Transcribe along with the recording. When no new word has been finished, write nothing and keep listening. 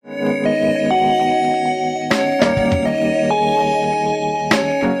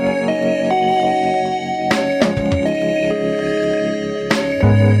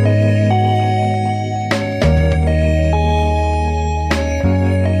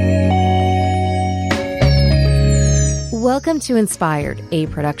Welcome to Inspired, a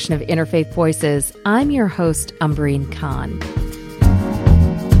production of Interfaith Voices. I'm your host, Umbreen Khan.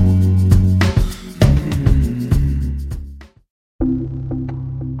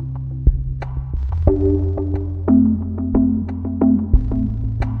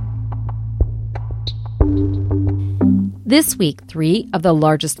 This week, 3 of the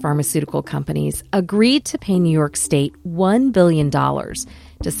largest pharmaceutical companies agreed to pay New York State $1 billion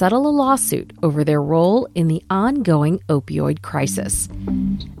to settle a lawsuit over their role in the ongoing opioid crisis.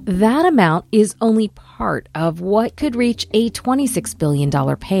 That amount is only part of what could reach a $26 billion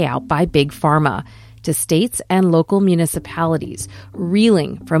payout by Big Pharma to states and local municipalities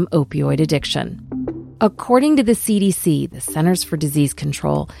reeling from opioid addiction. According to the CDC, the Centers for Disease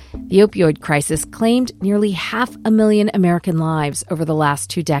Control, the opioid crisis claimed nearly 500,000 American lives over the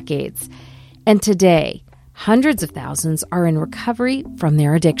last 2 decades. And today, hundreds of thousands are in recovery from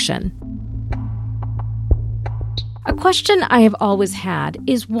their addiction. A question I have always had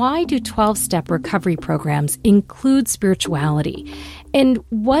is, why do 12-step recovery programs include spirituality? And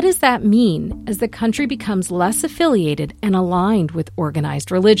what does that mean as the country becomes less affiliated and aligned with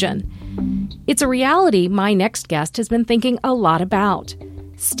organized religion? It's a reality my next guest has been thinking a lot about.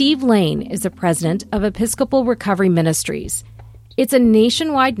 Steve Lane is the president of Episcopal Recovery Ministries. It's a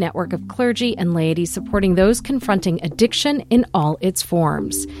nationwide network of clergy and laity supporting those confronting addiction in all its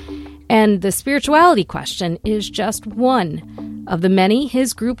forms. And the spirituality question is just one of the many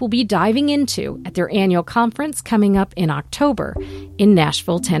his group will be diving into at their annual conference coming up in October in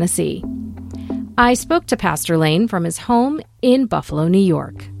Nashville, Tennessee. I spoke to Pastor Lane from his home in Buffalo, New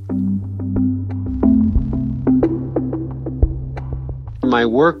York. My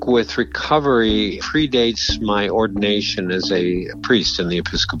work with recovery predates my ordination as a priest in the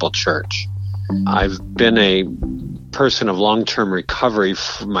Episcopal Church. I've been a person of long-term recovery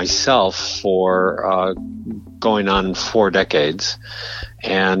for myself for going on 4 decades.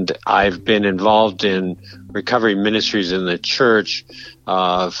 And I've been involved in recovery ministries in the church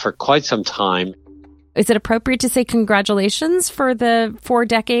for quite some time. Is it appropriate to say congratulations for the 4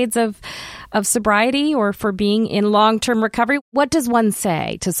 decades of sobriety or for being in long-term recovery? What does one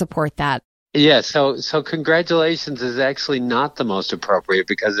say to support that? Yeah, so congratulations is actually not the most appropriate,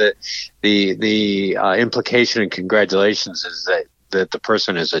 because the implication in congratulations is that the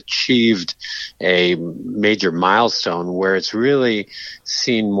person has achieved a major milestone, where it's really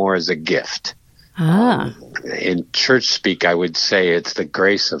seen more as a gift. In church speak, I would say it's the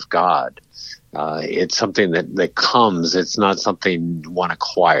grace of God. It's something that comes. It's not something one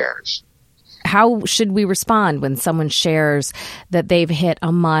acquires. How should we respond when someone shares that they've hit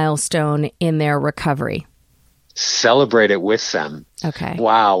a milestone in their recovery? Celebrate it with them. Okay.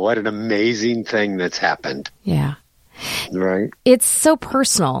 Wow, what an amazing thing that's happened. Yeah. Right. It's so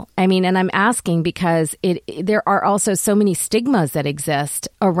personal. I mean, and I'm asking because there are also so many stigmas that exist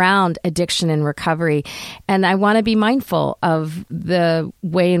around addiction and recovery. And I want to be mindful of the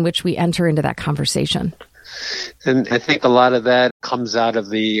way in which we enter into that conversation. And I think a lot of that comes out of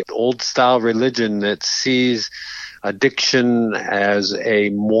the old style religion that sees addiction as a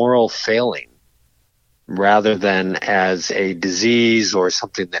moral failing rather than as a disease or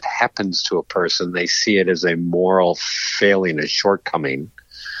something that happens to a person. They see it as a moral failing, a shortcoming.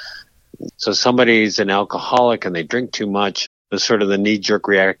 So somebody's an alcoholic and they drink too much. The sort of the knee-jerk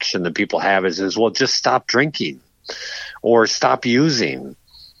reaction that people have is, well, just stop drinking or stop using.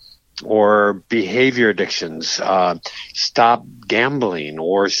 Or behavior addictions, stop gambling,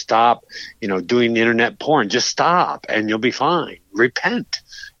 or stop, doing internet porn. Just stop and you'll be fine. Repent.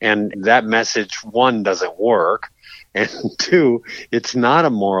 And that message, 1, doesn't work. And 2, it's not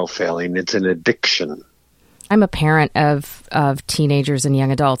a moral failing. It's an addiction. I'm a parent of teenagers and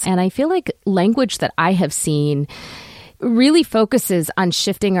young adults, and I feel like language that I have seen really focuses on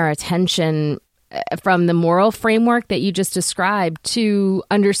shifting our attention from the moral framework that you just described to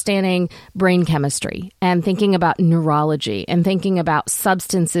understanding brain chemistry and thinking about neurology and thinking about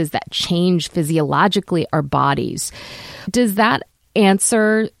substances that change physiologically our bodies. Does that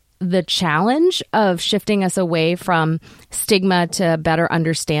answer the challenge of shifting us away from stigma to better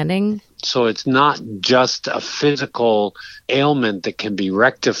understanding? So it's not just a physical ailment that can be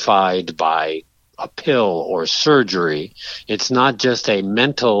rectified by a pill or surgery. It's not just a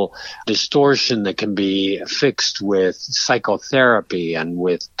mental distortion that can be fixed with psychotherapy and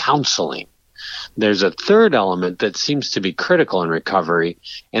with counseling. There's a third element that seems to be critical in recovery,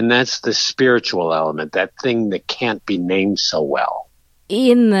 and that's the spiritual element, that thing that can't be named so well.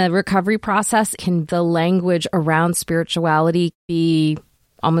 In the recovery process, can the language around spirituality be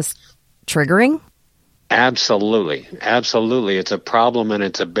almost triggering? Absolutely. Absolutely. It's a problem and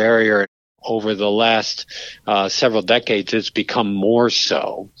it's a barrier. over the last several decades, it's become more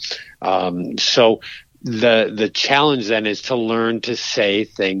so. So the challenge then is to learn to say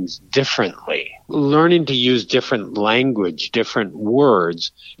things differently. Learning to use different language, different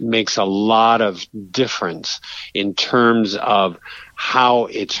words makes a lot of difference in terms of how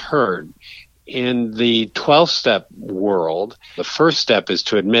it's heard. In the 12-step world, the first step is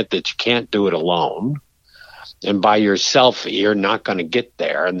to admit that you can't do it alone. And by yourself, you're not going to get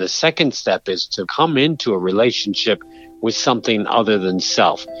there. And the second step is to come into a relationship with something other than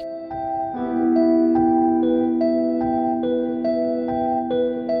self.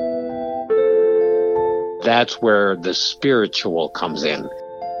 That's where the spiritual comes in.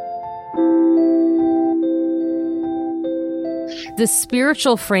 The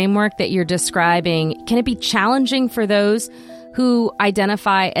spiritual framework that you're describing, can it be challenging for those who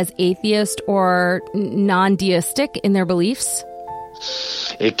identify as atheist or non-deistic in their beliefs?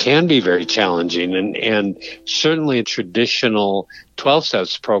 It can be very challenging, and certainly traditional 12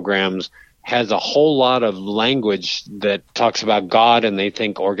 steps programs has a whole lot of language that talks about God, and they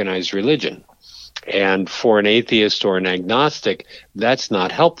think organized religion. And for an atheist or an agnostic, that's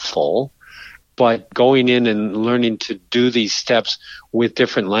not helpful. But going in and learning to do these steps with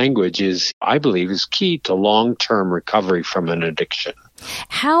different languages, I believe, is key to long-term recovery from an addiction.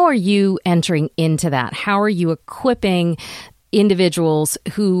 How are you entering into that? How are you equipping individuals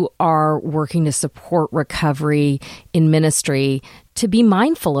who are working to support recovery in ministry to be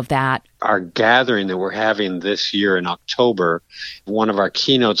mindful of that? Our gathering that we're having this year in October, one of our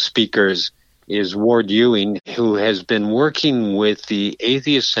keynote speakers is Ward Ewing, who has been working with the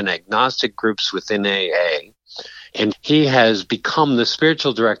atheist and agnostic groups within AA. And he has become the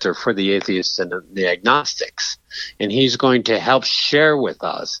spiritual director for the atheists and the agnostics. And he's going to help share with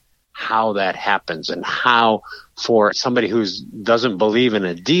us how that happens and how, for somebody who doesn't believe in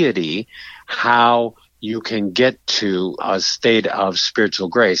a deity, how you can get to a state of spiritual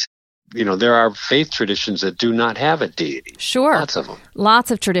grace. You know, there are faith traditions that do not have a deity. Sure. Lots of them. Lots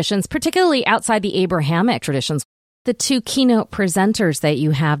of traditions, particularly outside the Abrahamic traditions. The two keynote presenters that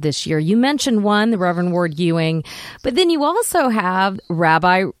you have this year, you mentioned one, the Reverend Ward Ewing, but then you also have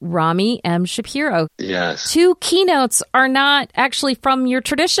Rabbi Rami M. Shapiro. Yes. Two keynotes are not actually from your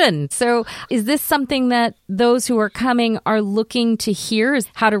tradition. So is this something that those who are coming are looking to hear, is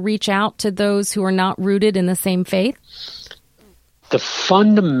how to reach out to those who are not rooted in the same faith? The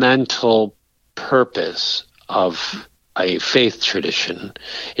fundamental purpose of a faith tradition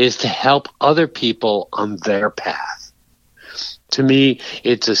is to help other people on their path. To me,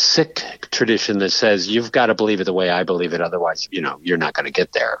 it's a sick tradition that says you've got to believe it the way I believe it, otherwise, you're not going to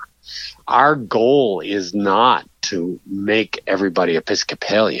get there. Our goal is not to make everybody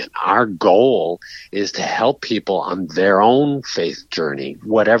Episcopalian. Our goal is to help people on their own faith journey,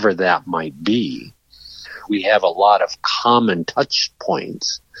 whatever that might be. We have a lot of common touch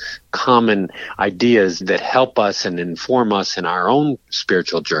points, common ideas that help us and inform us in our own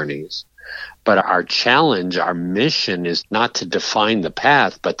spiritual journeys. But our challenge, our mission is not to define the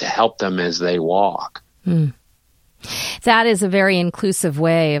path, but to help them as they walk. That is a very inclusive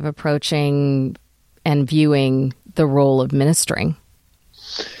way of approaching and viewing the role of ministering.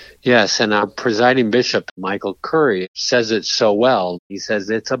 Yes, and our presiding bishop, Michael Curry, says it so well. He says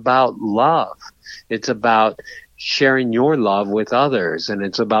it's about love. It's about sharing your love with others, and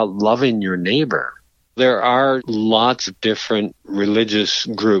it's about loving your neighbor. There are lots of different religious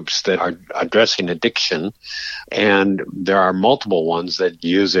groups that are addressing addiction, and there are multiple ones that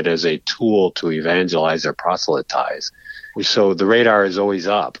use it as a tool to evangelize or proselytize. So the radar is always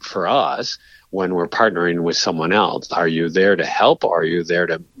up for us when we're partnering with someone else. Are you there to help, or are you there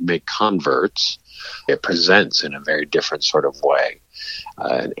to make converts? It presents in a very different sort of way.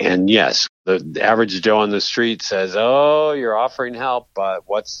 And yes, the average Joe on the street says, oh, you're offering help, but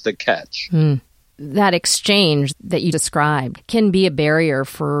what's the catch? That exchange that you described can be a barrier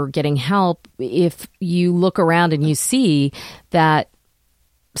for getting help if you look around and you see that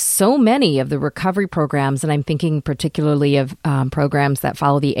so many of the recovery programs, and I'm thinking particularly of programs that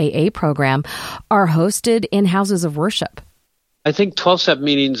follow the AA program, are hosted in houses of worship. I think 12-step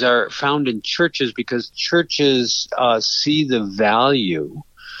meetings are found in churches because churches see the value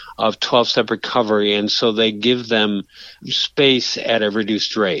of 12-step recovery, and so they give them space at a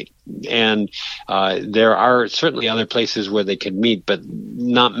reduced rate. And there are certainly other places where they can meet, but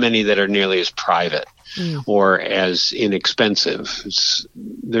not many that are nearly as private or as inexpensive.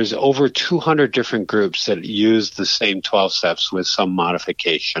 There's over 200 different groups that use the same 12 steps with some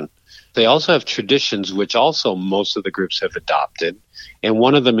modification. They also have traditions, which also most of the groups have adopted. And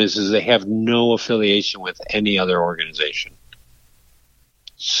one of them is they have no affiliation with any other organization.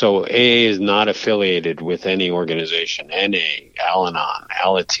 So AA is not affiliated with any organization, NA, Al-Anon,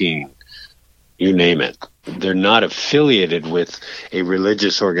 Alateen, you name it. They're not affiliated with a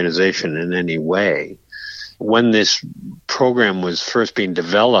religious organization in any way. When this program was first being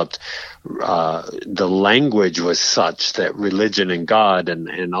developed, the language was such that religion and God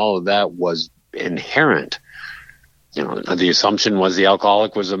and all of that was inherent. You know, the assumption was the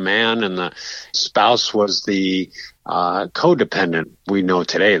alcoholic was a man and the spouse was the codependent. We know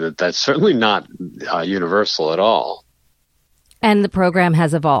today that that's certainly not universal at all. And the program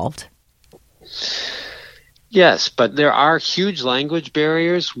has evolved. Yes, but there are huge language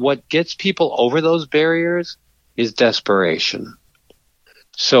barriers. What gets people over those barriers is desperation.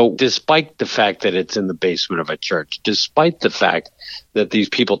 So despite the fact that it's in the basement of a church, despite the fact that these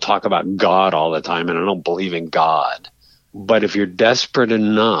people talk about God all the time, and I don't believe in God, but if you're desperate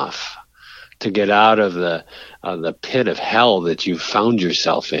enough to get out of the pit of hell that you've found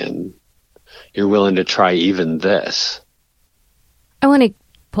yourself in, you're willing to try even this. I want to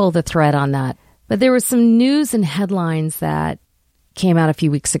pull the thread on that. But there was some news and headlines that came out a few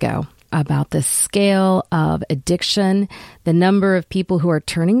weeks ago about the scale of addiction, the number of people who are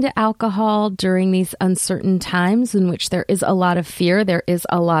turning to alcohol during these uncertain times in which there is a lot of fear, there is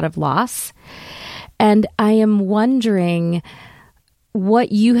a lot of loss. And I am wondering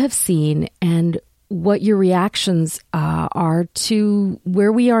what you have seen and what your reactions are to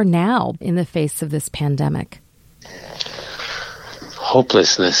where we are now in the face of this pandemic.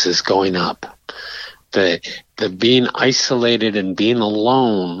 Hopelessness is going up. The being isolated and being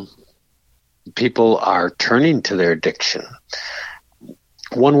alone, people are turning to their addiction.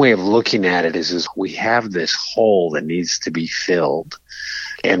 One way of looking at it is we have this hole that needs to be filled,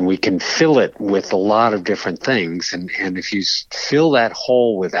 and we can fill it with a lot of different things. And if you fill that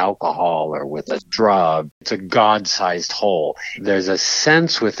hole with alcohol or with a drug, it's a God-sized hole. There's a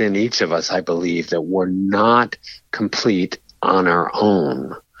sense within each of us, I believe, that we're not complete on our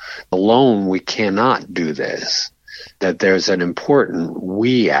own. Alone, we cannot do this, that there's an important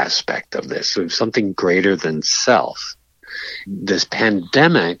we aspect of this, so something greater than self. This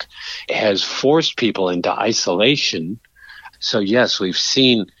pandemic has forced people into isolation. So yes, we've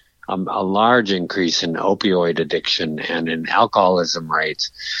seen a large increase in opioid addiction and in alcoholism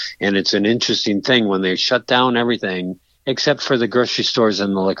rates. And it's an interesting thing when they shut down everything except for the grocery stores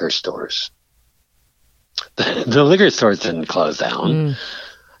and the liquor stores. The liquor stores didn't close down.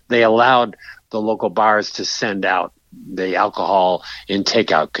 They allowed the local bars to send out the alcohol in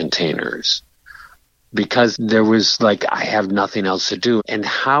takeout containers because there was I have nothing else to do. And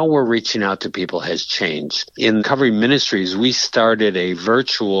how we're reaching out to people has changed. In Recovery Ministries, we started a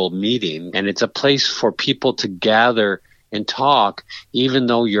virtual meeting, and it's a place for people to gather and talk, even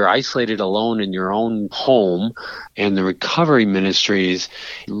though you're isolated alone in your own home. And the Recovery Ministries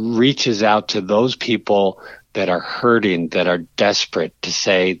reaches out to those people that are hurting, that are desperate, to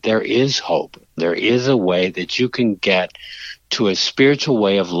say there is hope. There is a way that you can get to a spiritual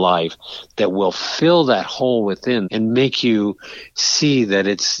way of life that will fill that hole within and make you see that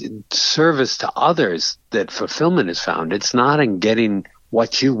it's service to others that fulfillment is found. It's not in getting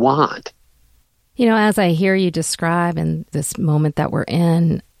what you want. You know, as I hear you describe in this moment that we're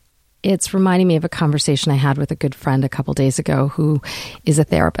in, it's reminding me of a conversation I had with a good friend a couple days ago who is a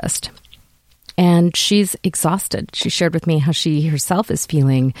therapist. And she's exhausted. She shared with me how she herself is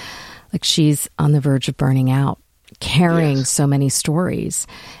feeling like she's on the verge of burning out, carrying so many stories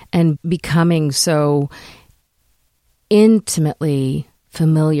and becoming so intimately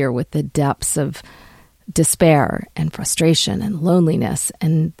familiar with the depths of despair and frustration and loneliness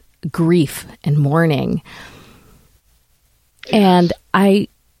and grief and mourning. And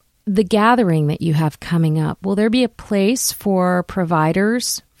the gathering that you have coming up, will there be a place for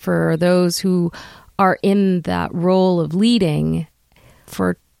providers, for those who are in that role of leading,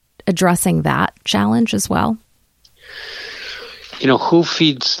 for addressing that challenge as well? You know, who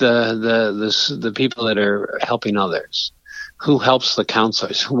feeds the people that are helping others? Who helps the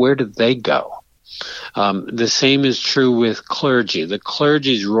counselors? Where do they go? The same is true with clergy. The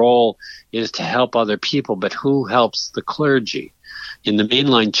clergy's role is to help other people, but who helps the clergy? In the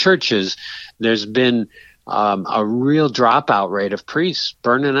mainline churches, there's been a real dropout rate of priests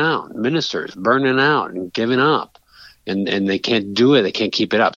burning out, ministers burning out and giving up. And they can't do it. They can't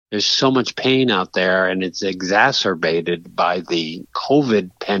keep it up. There's so much pain out there, and it's exacerbated by the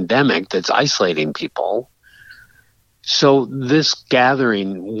COVID pandemic that's isolating people. So this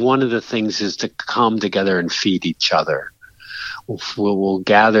gathering, one of the things is to come together and feed each other. We'll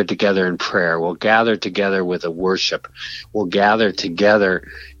gather together in prayer. We'll gather together with a worship. We'll gather together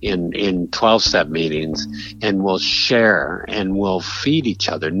in 12-step meetings, and we'll share and we'll feed each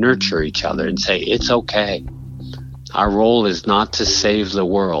other, nurture each other, and say, it's okay. Our role is not to save the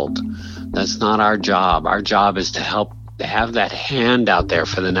world. That's not our job. Our job is to help have that hand out there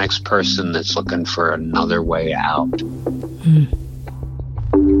for the next person that's looking for another way out.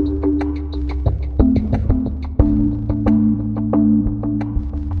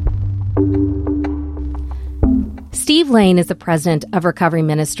 Steve Lane is the president of Recovery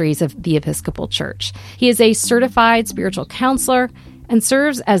Ministries of the Episcopal Church. He is a certified spiritual counselor and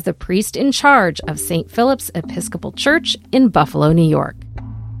serves as the priest in charge of St. Philip's Episcopal Church in Buffalo, New York.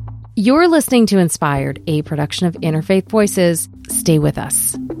 You're listening to Inspired, a production of Interfaith Voices. Stay with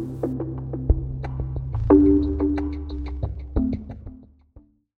us.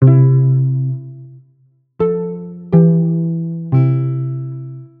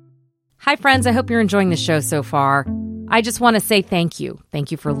 Hi, friends. I hope you're enjoying the show so far. I just want to say thank you.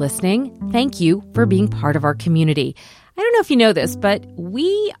 Thank you for listening. Thank you for being part of our community. I don't know if you know this, but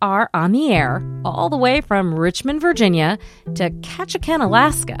we are on the air all the way from Richmond, Virginia to Ketchikan,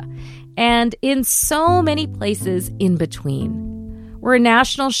 Alaska, and in so many places in between. We're a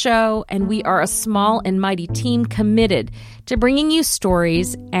national show, and we are a small and mighty team committed to bringing you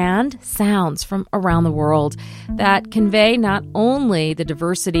stories and sounds from around the world that convey not only the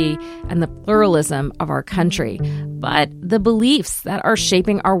diversity and the pluralism of our country, but the beliefs that are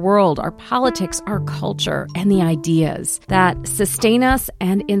shaping our world, our politics, our culture, and the ideas that sustain us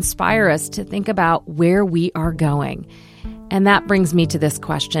and inspire us to think about where we are going. And that brings me to this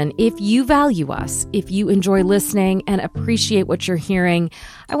question. If you value us, if you enjoy listening and appreciate what you're hearing,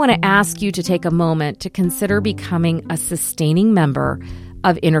 I want to ask you to take a moment to consider becoming a sustaining member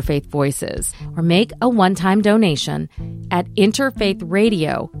of Interfaith Voices, or make a one-time donation at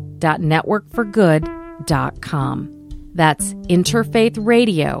interfaithradio.networkforgood.com. That's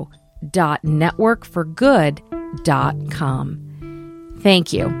interfaithradio.networkforgood.com.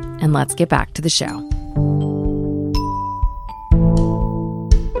 Thank you, and let's get back to the show.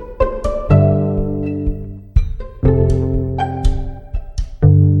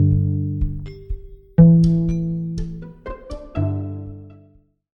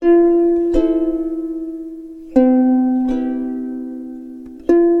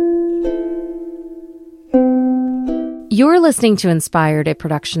 You're listening to Inspired, a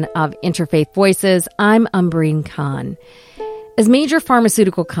production of Interfaith Voices. I'm Umbreen Khan. As major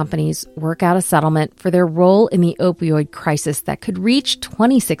pharmaceutical companies work out a settlement for their role in the opioid crisis that could reach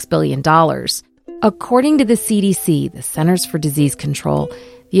 $26 billion, according to the CDC, the Centers for Disease Control,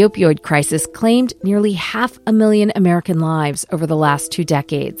 the opioid crisis claimed nearly 500,000 American lives over the last 2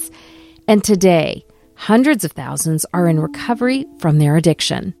 decades. And today, hundreds of thousands are in recovery from their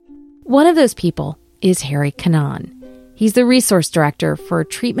addiction. One of those people is Harry Kennan. He's the resource director for a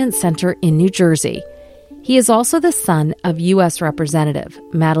treatment center in New Jersey. He is also the son of U.S. Representative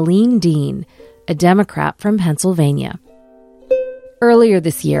Madeleine Dean, a Democrat from Pennsylvania. Earlier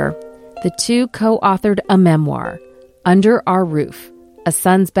this year, the two co-authored a memoir, Under Our Roof, A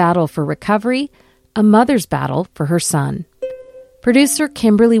Son's Battle for Recovery, A Mother's Battle for Her Son. Producer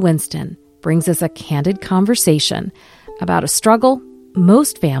Kimberly Winston brings us a candid conversation about a struggle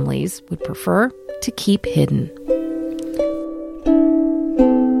most families would prefer to keep hidden.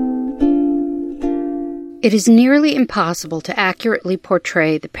 It is nearly impossible to accurately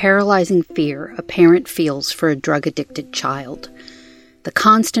portray the paralyzing fear a parent feels for a drug-addicted child. The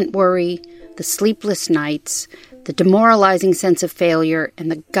constant worry, the sleepless nights, the demoralizing sense of failure,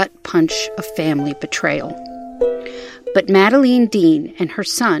 and the gut punch of family betrayal. But Madeleine Dean and her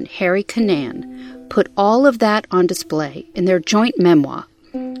son, Harry Kennan, put all of that on display in their joint memoir,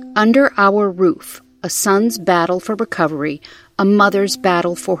 Under Our Roof, A Son's Battle for Recovery, A Mother's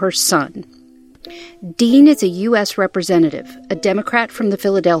Battle for Her Son. Dean is a U.S. representative, a Democrat from the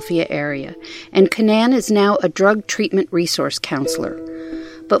Philadelphia area, and Kennan is now a drug treatment resource counselor.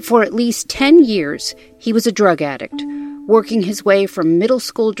 But for at least 10 years, he was a drug addict, working his way from middle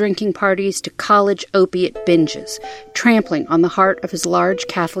school drinking parties to college opiate binges, trampling on the heart of his large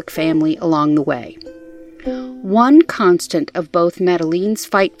Catholic family along the way. One constant of both Madeleine's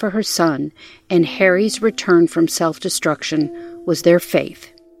fight for her son and Harry's return from self-destruction was their faith.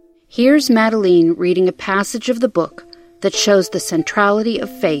 Here's Madeleine reading a passage of the book that shows the centrality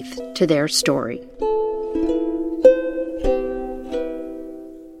of faith to their story.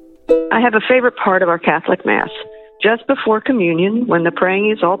 I have a favorite part of our Catholic Mass. Just before communion, when the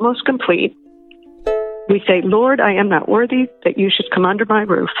praying is almost complete, we say, "Lord, I am not worthy that you should come under my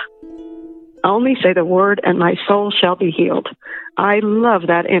roof." Only say the word and my soul shall be healed. I love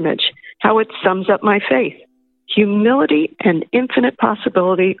that image, how it sums up my faith. Humility and infinite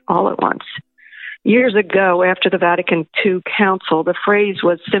possibility all at once. Years ago, after the Vatican II Council, the phrase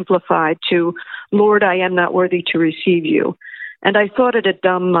was simplified to, Lord, I am not worthy to receive you. And I thought it a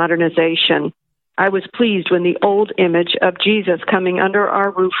dumb modernization. I was pleased when the old image of Jesus coming under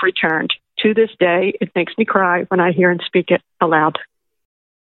our roof returned. To this day, it makes me cry when I hear and speak it aloud.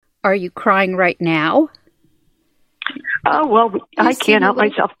 Are you crying right now? Oh, well, I can't help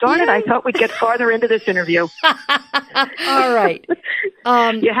myself. Darn it, I thought we'd get farther into this interview. All right.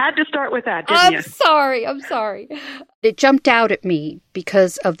 You had to start with that, didn't you? I'm sorry. It jumped out at me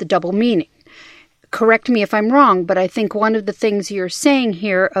because of the double meaning. Correct me if I'm wrong, but I think one of the things you're saying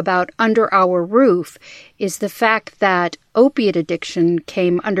here about under our roof is the fact that opiate addiction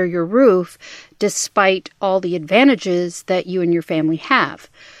came under your roof despite all the advantages that you and your family have.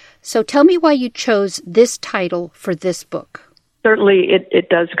 So tell me why you chose this title for this book. Certainly, it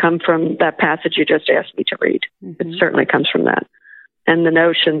does come from that passage you just asked me to read. Mm-hmm. It certainly comes from that. And the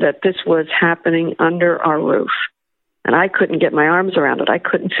notion that this was happening under our roof. And I couldn't get my arms around it. I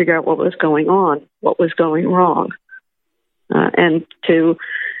couldn't figure out what was going on, what was going wrong. And to,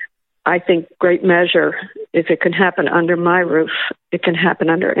 I think, great measure, if it can happen under my roof, it can happen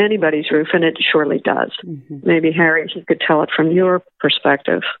under anybody's roof, and it surely does. Mm-hmm. Maybe, Harry, you could tell it from your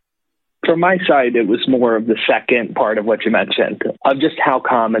perspective. From my side, it was more of the second part of what you mentioned, of just how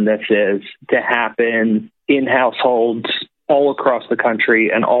common this is to happen in households all across the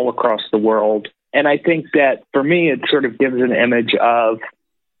country and all across the world. And I think that for me, it sort of gives an image of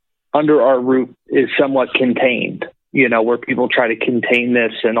under our roof is somewhat contained, where people try to contain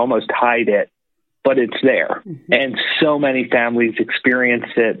this and almost hide it, but it's there. Mm-hmm. And so many families experience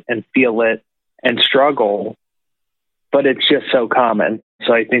it and feel it and struggle, but it's just so common.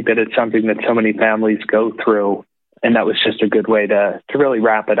 So I think that it's something that so many families go through. And that was just a good way to really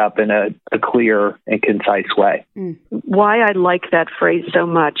wrap it up in a clear and concise way. Why I like that phrase so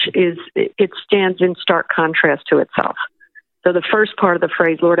much is it stands in stark contrast to itself. So the first part of the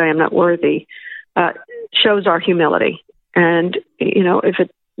phrase, Lord, I am not worthy, shows our humility. And, if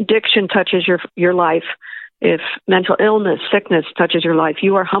addiction touches your life, if mental illness, sickness touches your life,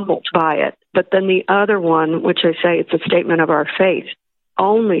 you are humbled by it. But then the other one, which I say it's a statement of our faith,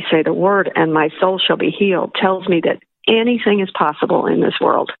 only say the word and my soul shall be healed, tells me that anything is possible in this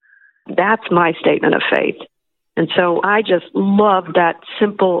world. That's my statement of faith. And so I just love that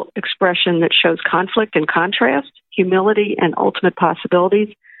simple expression that shows conflict and contrast, humility and ultimate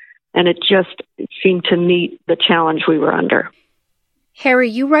possibilities. And it just seemed to meet the challenge we were under. Harry,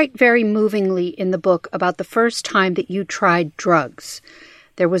 you write very movingly in the book about the first time that you tried drugs.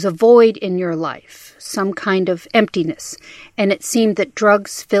 There was a void in your life, some kind of emptiness, and it seemed that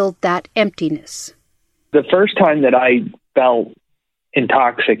drugs filled that emptiness. The first time that I felt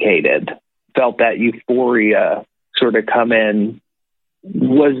intoxicated, felt that euphoria sort of come in,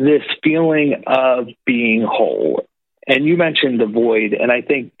 was this feeling of being whole. And you mentioned the void, and I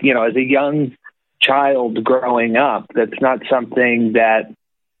think, as a young child growing up, that's not something that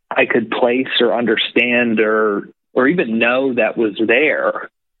I could place or understand or even know that was there.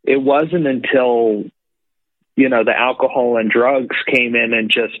 It wasn't until, the alcohol and drugs came in and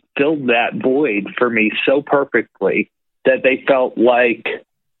just filled that void for me so perfectly that they felt like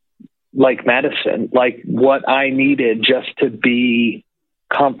medicine, like what I needed just to be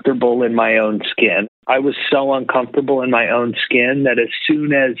comfortable in my own skin. I was so uncomfortable in my own skin that as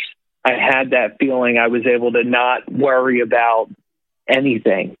soon as I had that feeling, I was able to not worry about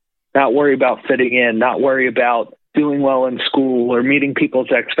anything, not worry about fitting in, not worry about doing well in school or meeting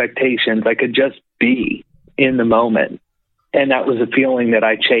people's expectations. I could just be in the moment. And that was a feeling that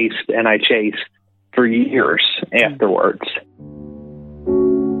I chased for years afterwards.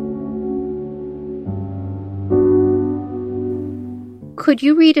 Could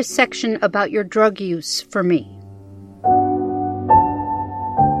you read a section about your drug use for me?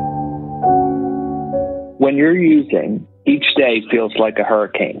 When you're using, each day feels like a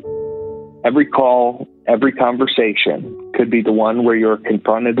hurricane. Every call, every conversation could be the one where you're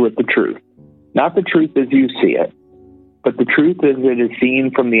confronted with the truth. Not the truth as you see it, but the truth as it is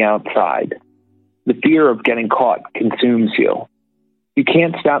seen from the outside. The fear of getting caught consumes you. You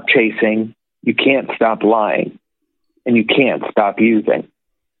can't stop chasing, you can't stop lying, and you can't stop using.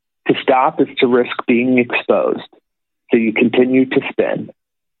 To stop is to risk being exposed, so you continue to spin.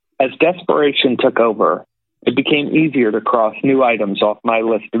 As desperation took over, it became easier to cross new items off my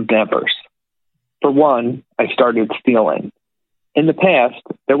list of nevers. For one, I started stealing. In the past,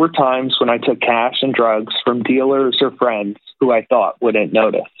 there were times when I took cash and drugs from dealers or friends who I thought wouldn't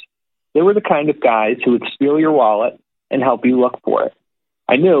notice. They were the kind of guys who would steal your wallet and help you look for it.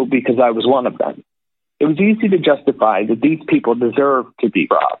 I knew because I was one of them. It was easy to justify that these people deserved to be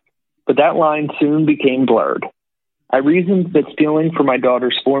robbed, but that line soon became blurred. I reasoned that stealing for my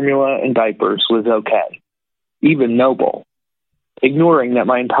daughter's formula and diapers was okay, even noble, ignoring that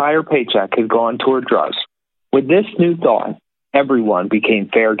my entire paycheck had gone toward drugs. With this new thought, everyone became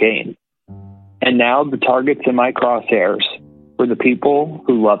fair game. And now the targets in my crosshairs were the people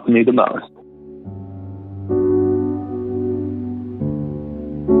who loved me the most.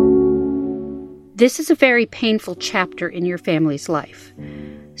 This is a very painful chapter in your family's life.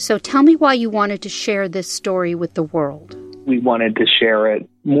 So tell me why you wanted to share this story with the world. We wanted to share it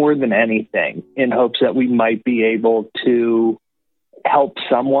more than anything in hopes that we might be able to help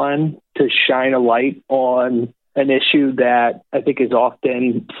someone to shine a light on an issue that I think is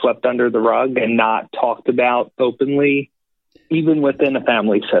often swept under the rug and not talked about openly, even within a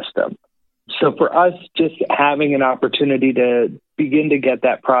family system. So for us, just having an opportunity to begin to get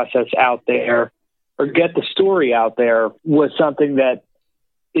that process out there or get the story out there was something that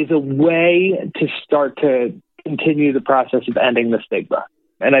is a way to start to continue the process of ending the stigma.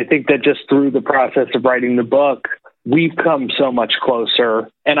 And I think that just through the process of writing the book, we've come so much closer.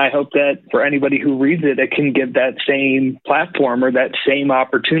 And I hope that for anybody who reads it, it can give that same platform or that same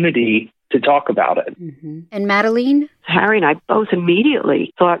opportunity to talk about it. Mm-hmm. And Madeline? Harry and I both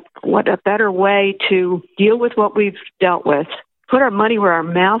immediately thought, what a better way to deal with what we've dealt with, put our money where our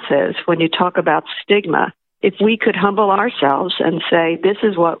mouth is when you talk about stigma. If we could humble ourselves and say, this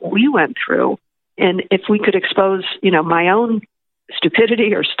is what we went through, and if we could expose, my own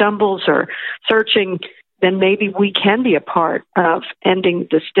stupidity or stumbles or searching, then maybe we can be a part of ending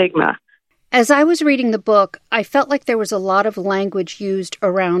the stigma. As I was reading the book, I felt like there was a lot of language used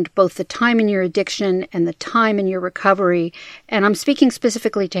around both the time in your addiction and the time in your recovery, and I'm speaking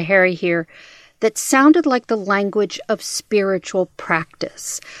specifically to Harry here, that sounded like the language of spiritual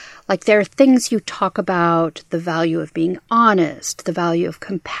practice. Like there are things you talk about, the value of being honest, the value of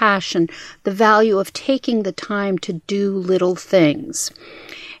compassion, the value of taking the time to do little things.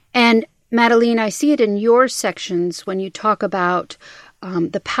 And Madeline, I see it in your sections when you talk about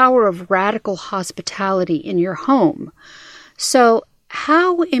the power of radical hospitality in your home. So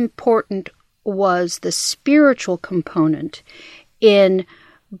how important was the spiritual component in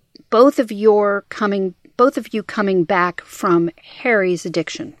both of you coming back from Harry's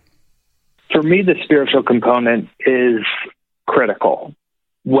addiction? For me, the spiritual component is critical.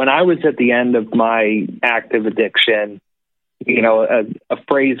 When I was at the end of my active addiction, a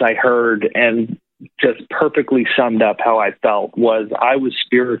phrase I heard and just perfectly summed up how I felt was I was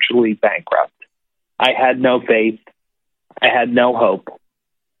spiritually bankrupt. I had no faith. I had no hope.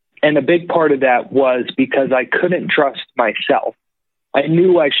 And a big part of that was because I couldn't trust myself. I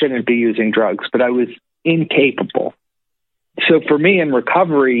knew I shouldn't be using drugs, but I was incapable. So for me in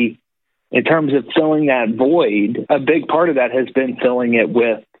recovery, in terms of filling that void, a big part of that has been filling it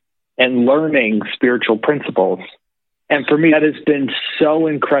with and learning spiritual principles. And for me, that has been so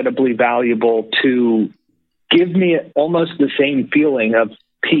incredibly valuable to give me almost the same feeling of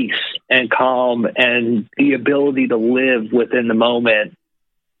peace and calm and the ability to live within the moment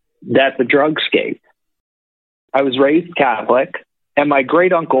that the drugs gave. I was raised Catholic, and my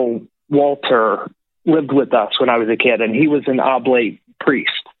great uncle Walter lived with us when I was a kid, and he was an oblate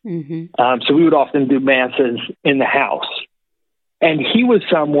priest. Mm-hmm. So we would often do masses in the house. And he was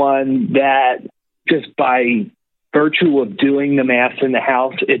someone that just by virtue of doing the mass in the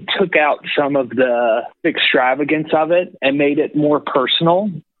house, it took out some of the extravagance of it and made it more personal.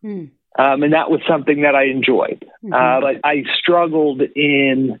 Mm. And that was something that I enjoyed. Mm-hmm. But I struggled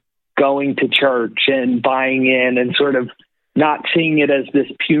in going to church and buying in and sort of not seeing it as this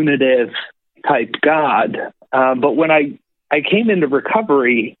punitive type God. But when I came into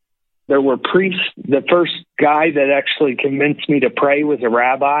recovery, there were priests. The first guy that actually convinced me to pray was a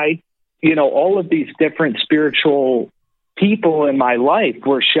rabbi. All of these different spiritual people in my life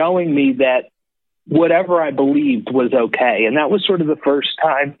were showing me that whatever I believed was okay. And that was sort of the first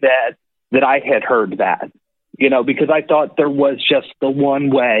time that I had heard that, because I thought there was just the one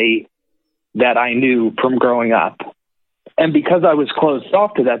way that I knew from growing up. And because I was closed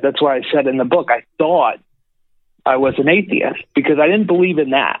off to that, that's why I said in the book, I thought I was an atheist because I didn't believe in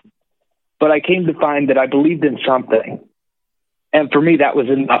that. But I came to find that I believed in something. And for me, that was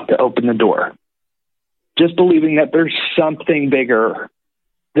enough to open the door. Just believing that there's something bigger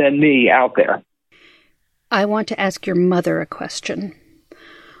than me out there. I want to ask your mother a question.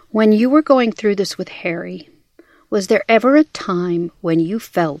 When you were going through this with Harry, was there ever a time when you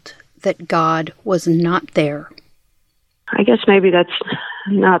felt that God was not there? I guess maybe that's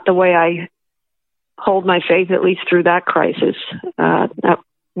not the way I hold my faith, at least through that crisis. That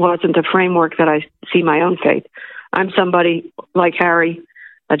wasn't the framework that I see my own faith. I'm somebody like Harry,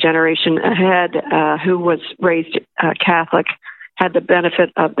 a generation ahead, who was raised Catholic, had the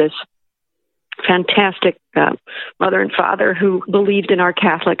benefit of this fantastic mother and father who believed in our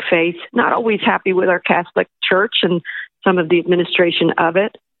Catholic faith, not always happy with our Catholic Church and some of the administration of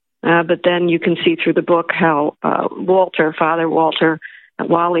it. But then you can see through the book how Father Walter,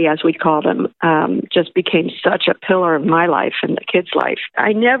 Wally as we called him, just became such a pillar of my life and the kids' life.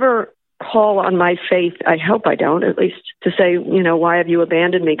 I never call on my faith, I hope I don't, at least to say, why have you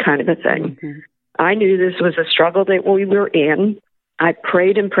abandoned me kind of a thing. Mm-hmm. I knew this was a struggle that we were in. I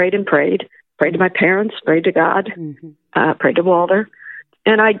prayed and prayed and prayed to my parents, prayed to God, prayed to Walter.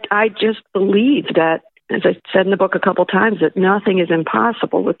 And I just believed that, as I said in the book a couple times, that nothing is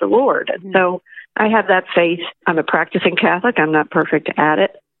impossible with the Lord. And so I have that faith. I'm a practicing Catholic. I'm not perfect at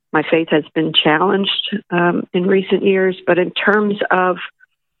it. My faith has been challenged in recent years. But in terms of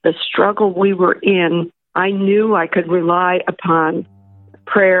the struggle we were in, I knew I could rely upon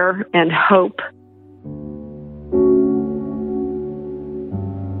prayer and hope.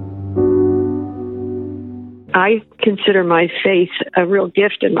 I consider my faith a real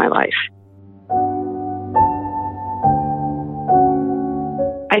gift in my life.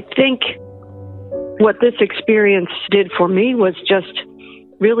 I think what this experience did for me was just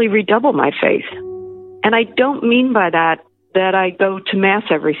really redouble my faith. And I don't mean by that I go to Mass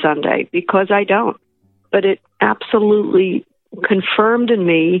every Sunday, because I don't. But it absolutely confirmed in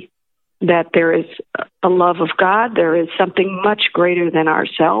me that there is a love of God. There is something much greater than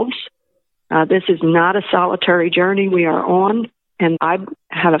ourselves. This is not a solitary journey we are on. And I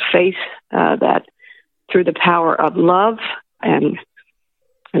have a faith that through the power of love and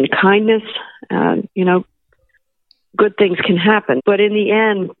kindness, good things can happen. But in the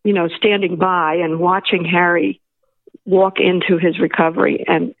end, standing by and watching Harry walk into his recovery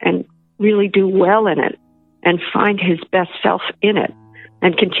and really do well in it and find his best self in it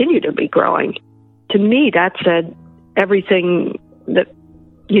and continue to be growing. To me, that said everything that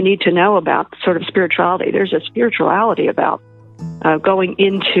you need to know about sort of spirituality. There's a spirituality about going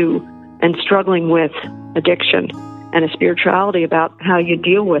into and struggling with addiction, and a spirituality about how you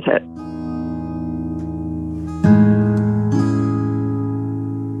deal with it.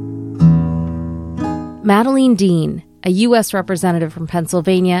 Madeleine Dean, a U.S. representative from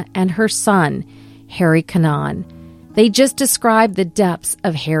Pennsylvania, and her son, Harry Canaan. They just described the depths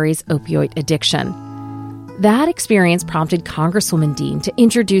of Harry's opioid addiction. That experience prompted Congresswoman Dean to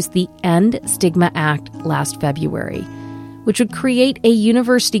introduce the End Stigma Act last February, which would create a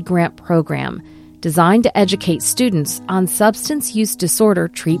university grant program designed to educate students on substance use disorder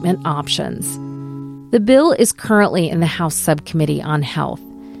treatment options. The bill is currently in the House Subcommittee on Health.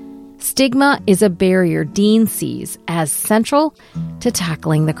 Stigma is a barrier Dean sees as central to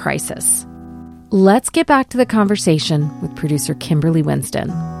tackling the crisis. Let's get back to the conversation with producer Kimberly Winston.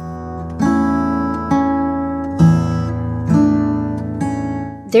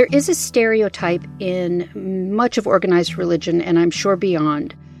 There is a stereotype in much of organized religion, and I'm sure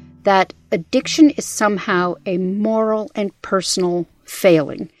beyond, that addiction is somehow a moral and personal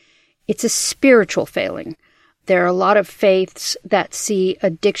failing. It's a spiritual failing. There are a lot of faiths that see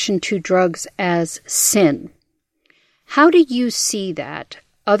addiction to drugs as sin. How do you see that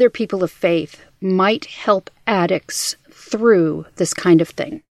other people of faith might help addicts through this kind of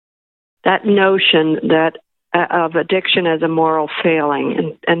thing? That notion that of addiction as a moral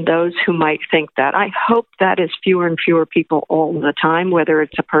failing, and those who might think that, I hope that is fewer and fewer people all the time, whether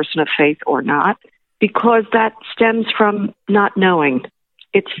it's a person of faith or not, because that stems from not knowing.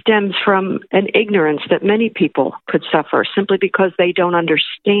 It stems from an ignorance that many people could suffer simply because they don't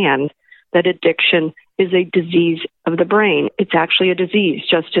understand that addiction is a disease of the brain. It's actually a disease,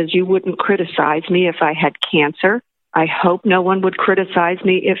 just as you wouldn't criticize me if I had cancer. I hope no one would criticize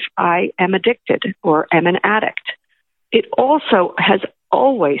me if I am addicted or am an addict. It also has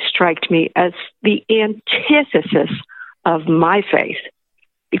always struck me as the antithesis of my faith,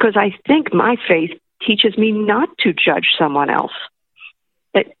 because I think my faith teaches me not to judge someone else.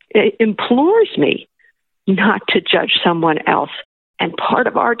 It implores me not to judge someone else. And part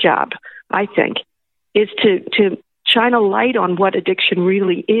of our job, I think, is to shine a light on what addiction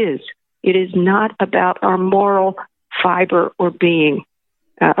really is. It is not about our moral fiber or being,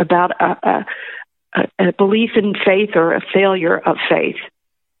 about a belief in faith or a failure of faith.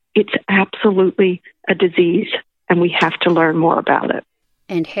 It's absolutely a disease, and we have to learn more about it.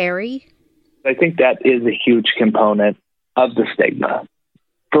 And Harry? I think that is a huge component of the stigma.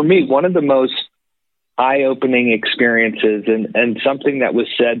 For me, one of the most eye-opening experiences and something that was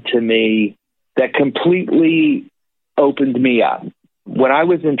said to me that completely opened me up. When I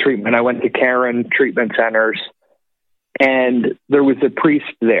was in treatment, I went to Caron treatment centers, and there was a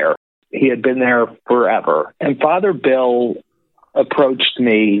priest there. He had been there forever. And Father Bill approached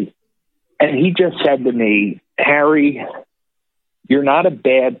me, and he just said to me, Harry, you're not a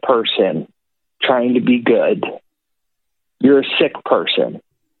bad person trying to be good. You're a sick person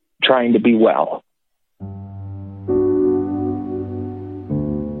trying to be well.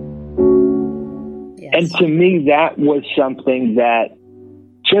 Yes. And to me, that was something that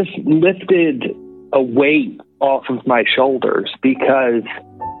just lifted a weight off of my shoulders, because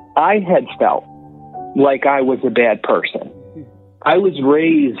I had felt like I was a bad person. I was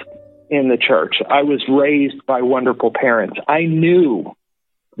raised in the church. I was raised by wonderful parents. I knew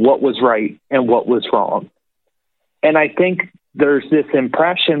what was right and what was wrong. And I think there's this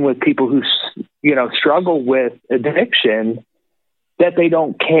impression with people who, struggle with addiction that they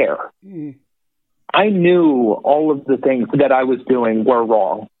don't care. I knew all of the things that I was doing were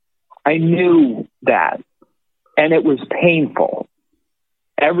wrong. I knew that. And it was painful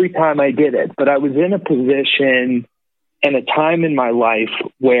every time I did it. But I was in a position and a time in my life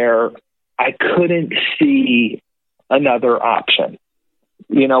where I couldn't see another option.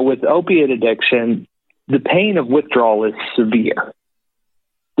 With opiate addiction, the pain of withdrawal is severe.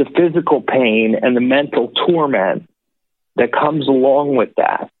 The physical pain and the mental torment that comes along with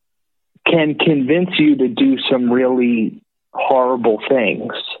that can convince you to do some really horrible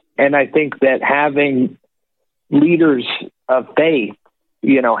things. And I think that having leaders of faith,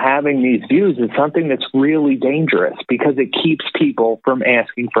 having these views is something that's really dangerous, because it keeps people from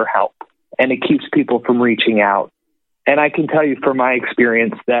asking for help and it keeps people from reaching out. And I can tell you from my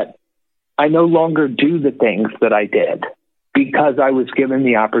experience that I no longer do the things that I did because I was given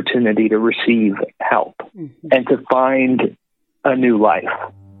the opportunity to receive help and to find a new life.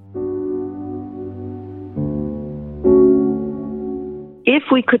 If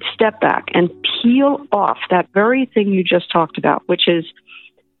we could step back and peel off that very thing you just talked about, which is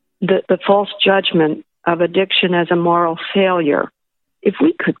the false judgment of addiction as a moral failure, if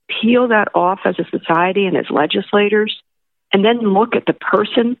we could peel that off as a society and as legislators, and then look at the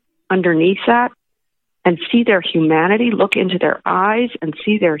person underneath that and see their humanity, look into their eyes and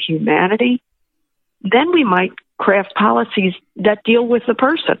see their humanity, then we might craft policies that deal with the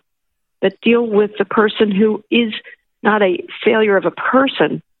person who is not a failure of a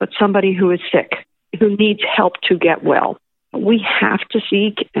person, but somebody who is sick, who needs help to get well. We have to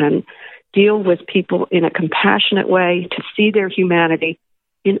seek and deal with people in a compassionate way to see their humanity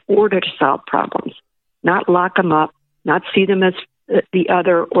in order to solve problems, not lock them up, not see them as the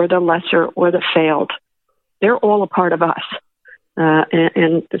other or the lesser or the failed. They're all a part of us.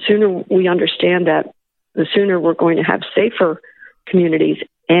 And the sooner we understand that, the sooner we're going to have safer communities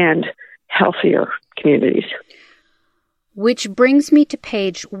and healthier communities. Which brings me to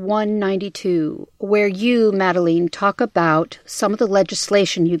page 192, where you, Madeleine, talk about some of the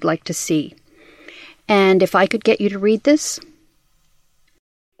legislation you'd like to see. And if I could get you to read this?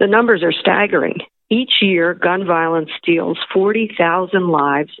 The numbers are staggering. Each year, gun violence steals 40,000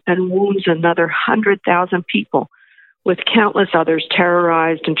 lives and wounds another 100,000 people, with countless others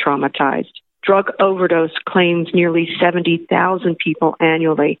terrorized and traumatized. Drug overdose claims nearly 70,000 people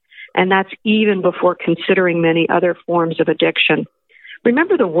annually, and that's even before considering many other forms of addiction.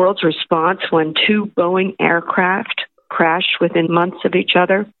 Remember the world's response when 2 Boeing aircraft crashed within months of each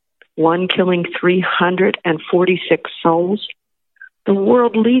other, one killing 346 souls? The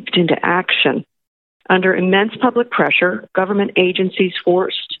world leaped into action. Under immense public pressure, government agencies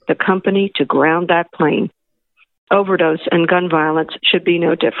forced the company to ground that plane. Overdose and gun violence should be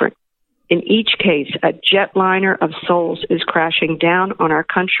no different. In each case, a jetliner of souls is crashing down on our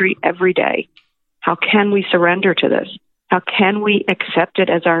country every day. How can we surrender to this? How can we accept it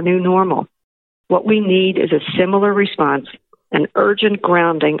as our new normal? What we need is a similar response, an urgent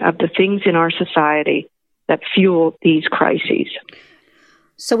grounding of the things in our society that fuel these crises.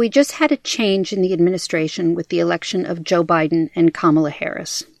 So we just had a change in the administration with the election of Joe Biden and Kamala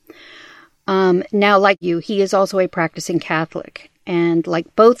Harris. Now, like you, he is also a practicing Catholic. And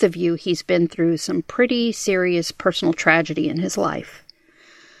like both of you, he's been through some pretty serious personal tragedy in his life.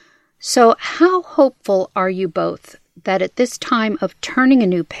 So how hopeful are you both that at this time of turning a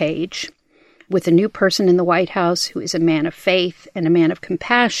new page, with a new person in the White House who is a man of faith and a man of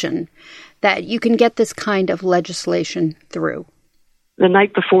compassion, that you can get this kind of legislation through? The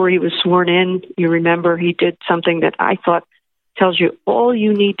night before he was sworn in, you remember he did something that I thought tells you all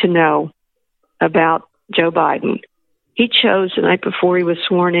you need to know about Joe Biden. he chose the night before he was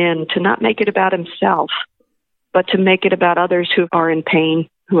sworn in to not make it about himself, but to make it about others who are in pain,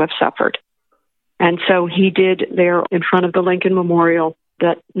 who have suffered. And so he did there in front of the Lincoln Memorial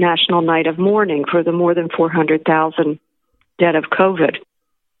that national night of mourning for the more than 400,000 dead of COVID.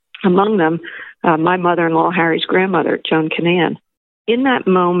 Among them, my mother-in-law, Harry's grandmother, Joan Kinnan. In that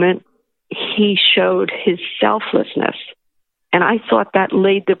moment, he showed his selflessness. And I thought that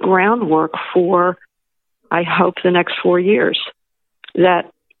laid the groundwork for, I hope, the next 4 years.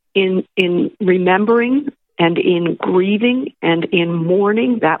 That in remembering and in grieving and in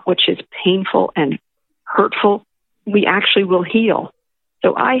mourning that which is painful and hurtful, we actually will heal.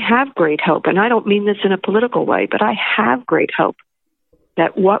 So I have great hope, and I don't mean this in a political way, but I have great hope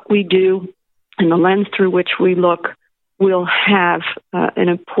that what we do and the lens through which we look will have an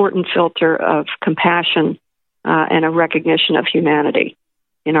important filter of compassion and a recognition of humanity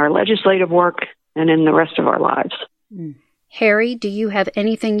in our legislative work and in the rest of our lives. Harry, do you have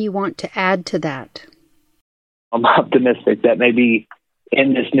anything you want to add to that? I'm optimistic that maybe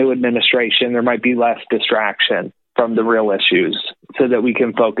in this new administration, there might be less distraction from the real issues so that we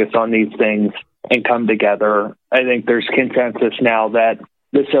can focus on these things and come together. I think there's consensus now that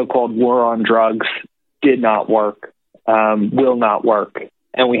the so-called war on drugs did not work, will not work,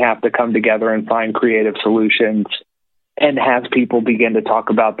 and we have to come together and find creative solutions and have people begin to talk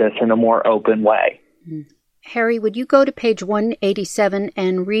about this in a more open way. Harry, would you go to page 187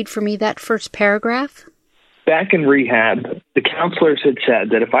 and read for me that first paragraph? Back in rehab, the counselors had said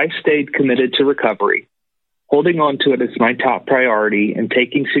that if I stayed committed to recovery, holding on to it as my top priority and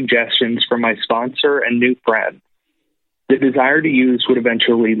taking suggestions from my sponsor and new friends, the desire to use would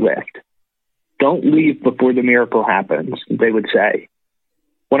eventually lift. Don't leave before the miracle happens, they would say.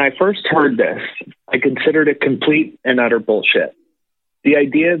 When I first heard this, I considered it complete and utter bullshit. The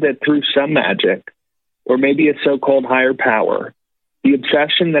idea that through some magic, or maybe a so-called higher power, the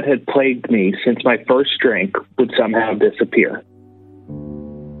obsession that had plagued me since my first drink would somehow disappear.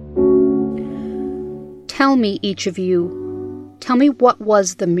 Tell me, each of you, tell me what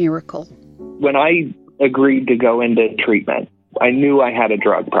was the miracle? When I agreed to go into treatment, I knew I had a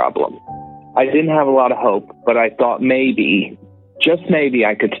drug problem. I didn't have a lot of hope, but I thought maybe, just maybe,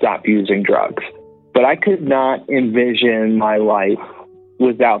 I could stop using drugs. But I could not envision my life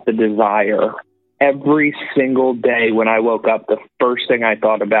without the desire. Every single day when I woke up, the first thing I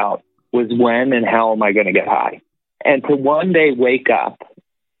thought about was when and how am I going to get high? And to one day wake up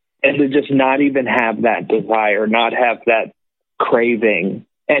and to just not even have that desire, not have that craving,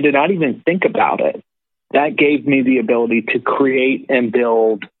 and to not even think about it, that gave me the ability to create and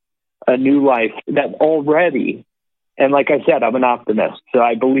build a new life that already, and like I said, I'm an optimist, so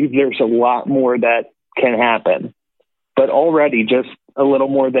I believe there's a lot more that can happen. But already, just a little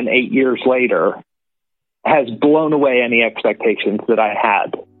more than 8 years later, has blown away any expectations that I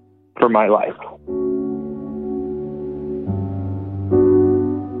had for my life.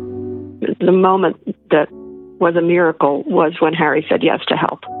 The moment that was a miracle was when Harry said yes to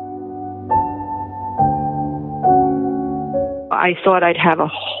help. I thought I'd have a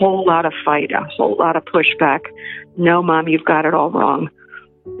whole lot of fight, a whole lot of pushback. No, Mom, you've got it all wrong.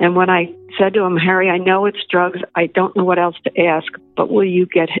 And when I said to him, Harry, I know it's drugs. I don't know what else to ask, but will you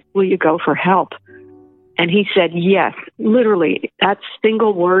go for help? And he said, yes. Literally, that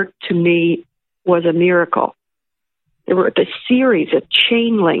single word to me was a miracle. There were a series, a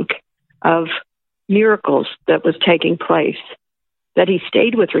chain link of miracles that was taking place, that he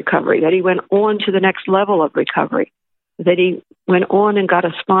stayed with recovery, that he went on to the next level of recovery, that he went on and got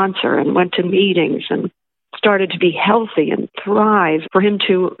a sponsor and went to meetings and started to be healthy and thrive. For him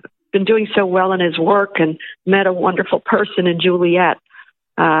to have been doing so well in his work and met a wonderful person in Juliet,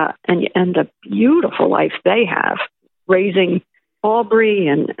 and the beautiful life they have, raising Aubrey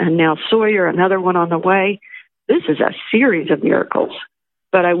and now Sawyer, another one on the way. This is a series of miracles.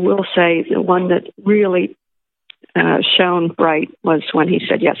 But I will say the one that really shone bright was when he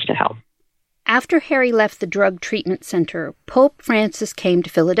said yes to help. After Harry left the drug treatment center, Pope Francis came to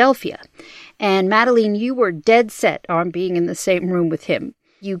Philadelphia. And Madeline, you were dead set on being in the same room with him.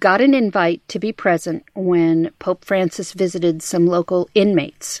 You got an invite to be present when Pope Francis visited some local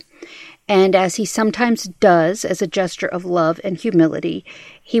inmates. And as he sometimes does as a gesture of love and humility,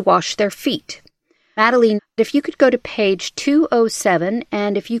 he washed their feet. Madeline, if you could go to page 207,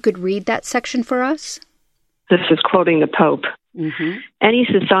 and if you could read that section for us. This is quoting the Pope. Mm-hmm. Any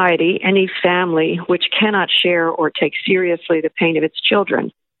society, any family which cannot share or take seriously the pain of its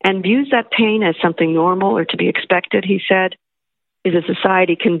children and views that pain as something normal or to be expected, he said, is a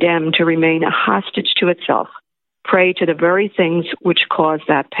society condemned to remain a hostage to itself, prey to the very things which cause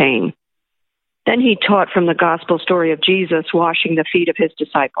that pain. Then he taught from the gospel story of Jesus washing the feet of his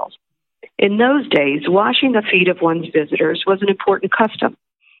disciples. In those days, washing the feet of one's visitors was an important custom.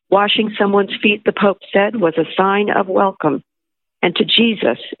 Washing someone's feet, the Pope said, was a sign of welcome. And to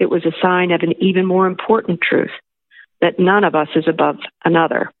Jesus, it was a sign of an even more important truth, that none of us is above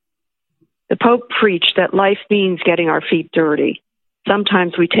another. The Pope preached that life means getting our feet dirty.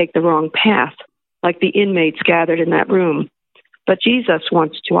 Sometimes we take the wrong path, like the inmates gathered in that room. But Jesus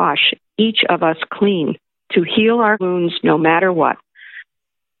wants to wash each of us clean, to heal our wounds no matter what,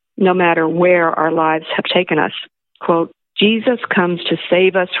 no matter where our lives have taken us. Quote, Jesus comes to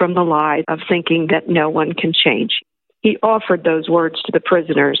save us from the lie of thinking that no one can change. He offered those words to the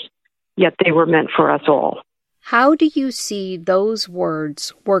prisoners, yet they were meant for us all. How do you see those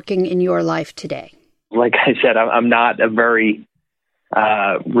words working in your life today? Like I said, I'm not a very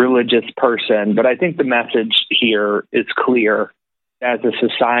religious person, but I think the message here is clear. As a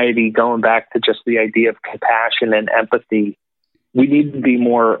society, going back to just the idea of compassion and empathy, we need to be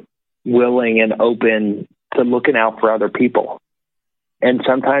more willing and open to looking out for other people. And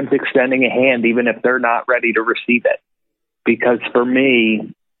sometimes extending a hand, even if they're not ready to receive it. Because for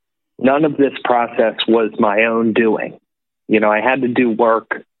me, none of this process was my own doing. I had to do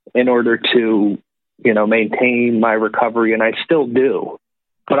work in order to, maintain my recovery, and I still do.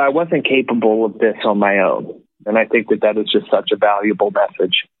 But I wasn't capable of this on my own. And I think that is just such a valuable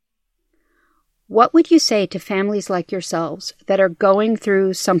message. What would you say to families like yourselves that are going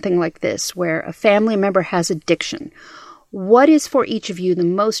through something like this, where a family member has addiction? What is for each of you the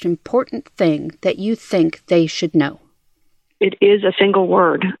most important thing that you think they should know? It is a single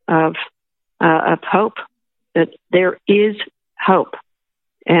word of hope, that there is hope.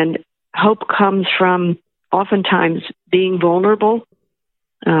 And hope comes from oftentimes being vulnerable.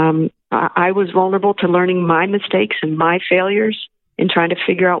 I was vulnerable to learning my mistakes and my failures in trying to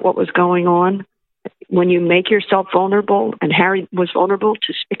figure out what was going on. When you make yourself vulnerable, and Harry was vulnerable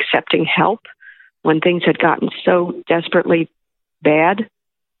to accepting help when things had gotten so desperately bad.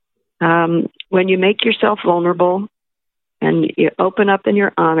 When you make yourself vulnerable and you open up and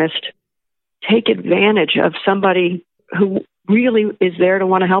you're honest, take advantage of somebody who really is there to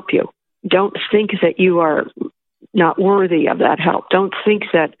want to help you. Don't think that you are not worthy of that help. Don't think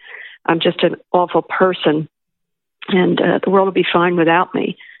that I'm just an awful person and the world will be fine without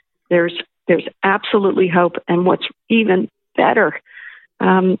me. There's absolutely hope. And what's even better,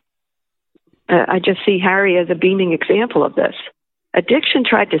 I just see Harry as a beaming example of this. Addiction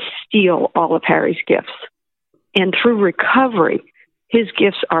tried to steal all of Harry's gifts. And through recovery, his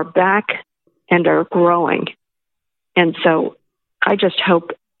gifts are back and are growing. And so I just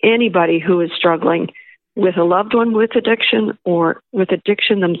hope anybody who is struggling with a loved one with addiction or with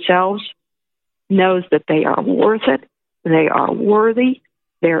addiction themselves knows that they are worth it, they are worthy,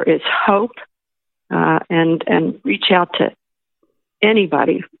 there is hope, and reach out to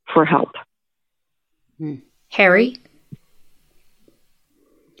anybody for help. Harry?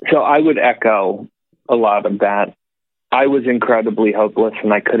 So I would echo a lot of that. I was incredibly hopeless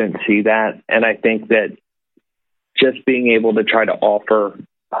and I couldn't see that. And I think that just being able to try to offer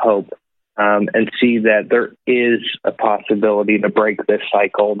hope and see that there is a possibility to break this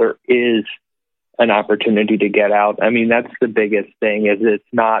cycle, there is an opportunity to get out. I mean, that's the biggest thing, is it's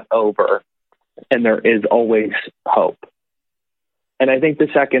not over and there is always hope. And I think the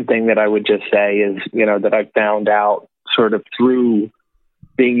second thing that I would just say is, that I found out sort of through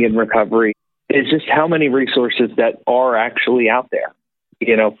being in recovery is just how many resources that are actually out there,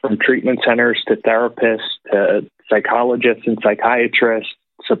 from treatment centers to therapists to psychologists and psychiatrists,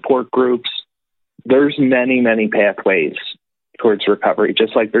 support groups. There's many, many pathways towards recovery,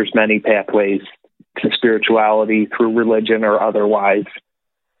 just like there's many pathways to spirituality through religion or otherwise.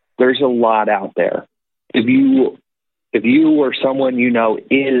 There's a lot out there. If you or someone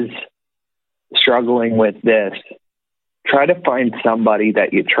is struggling with this, try to find somebody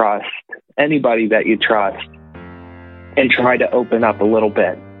that you trust, anybody that you trust, and try to open up a little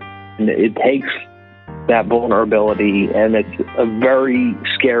bit. And it takes that vulnerability, and it's a very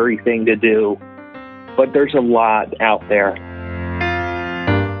scary thing to do, but there's a lot out there.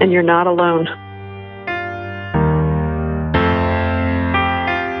 And you're not alone.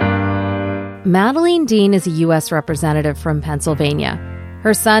 Madeline Dean is a U.S. representative from Pennsylvania.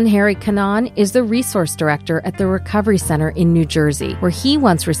 Her son, Harry Cannon, is the resource director at the Recovery Center in New Jersey, where he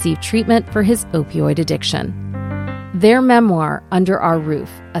once received treatment for his opioid addiction. Their memoir, Under Our Roof,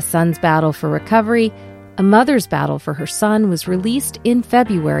 A Son's Battle for Recovery, A Mother's Battle for Her Son, was released in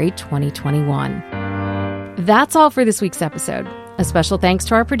February 2021. That's all for this week's episode. A special thanks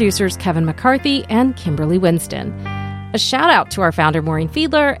to our producers, Kevin McCarthy and Kimberly Winston. A shout out to our founder, Maureen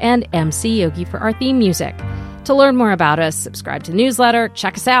Fiedler, and MC Yogi for our theme music. To learn more about us, subscribe to the newsletter,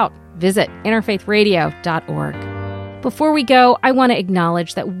 check us out, visit interfaithradio.org. Before we go, I want to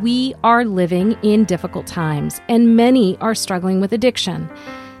acknowledge that we are living in difficult times, and many are struggling with addiction.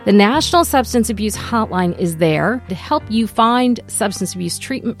 The National Substance Abuse Hotline is there to help you find substance abuse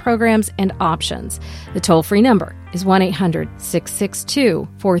treatment programs and options. The toll-free number is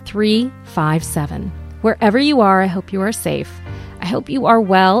 1-800-662-4357. Wherever you are, I hope you are safe. I hope you are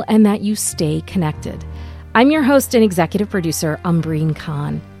well and that you stay connected. I'm your host and executive producer, Umbreen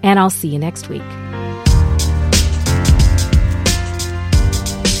Khan, and I'll see you next week.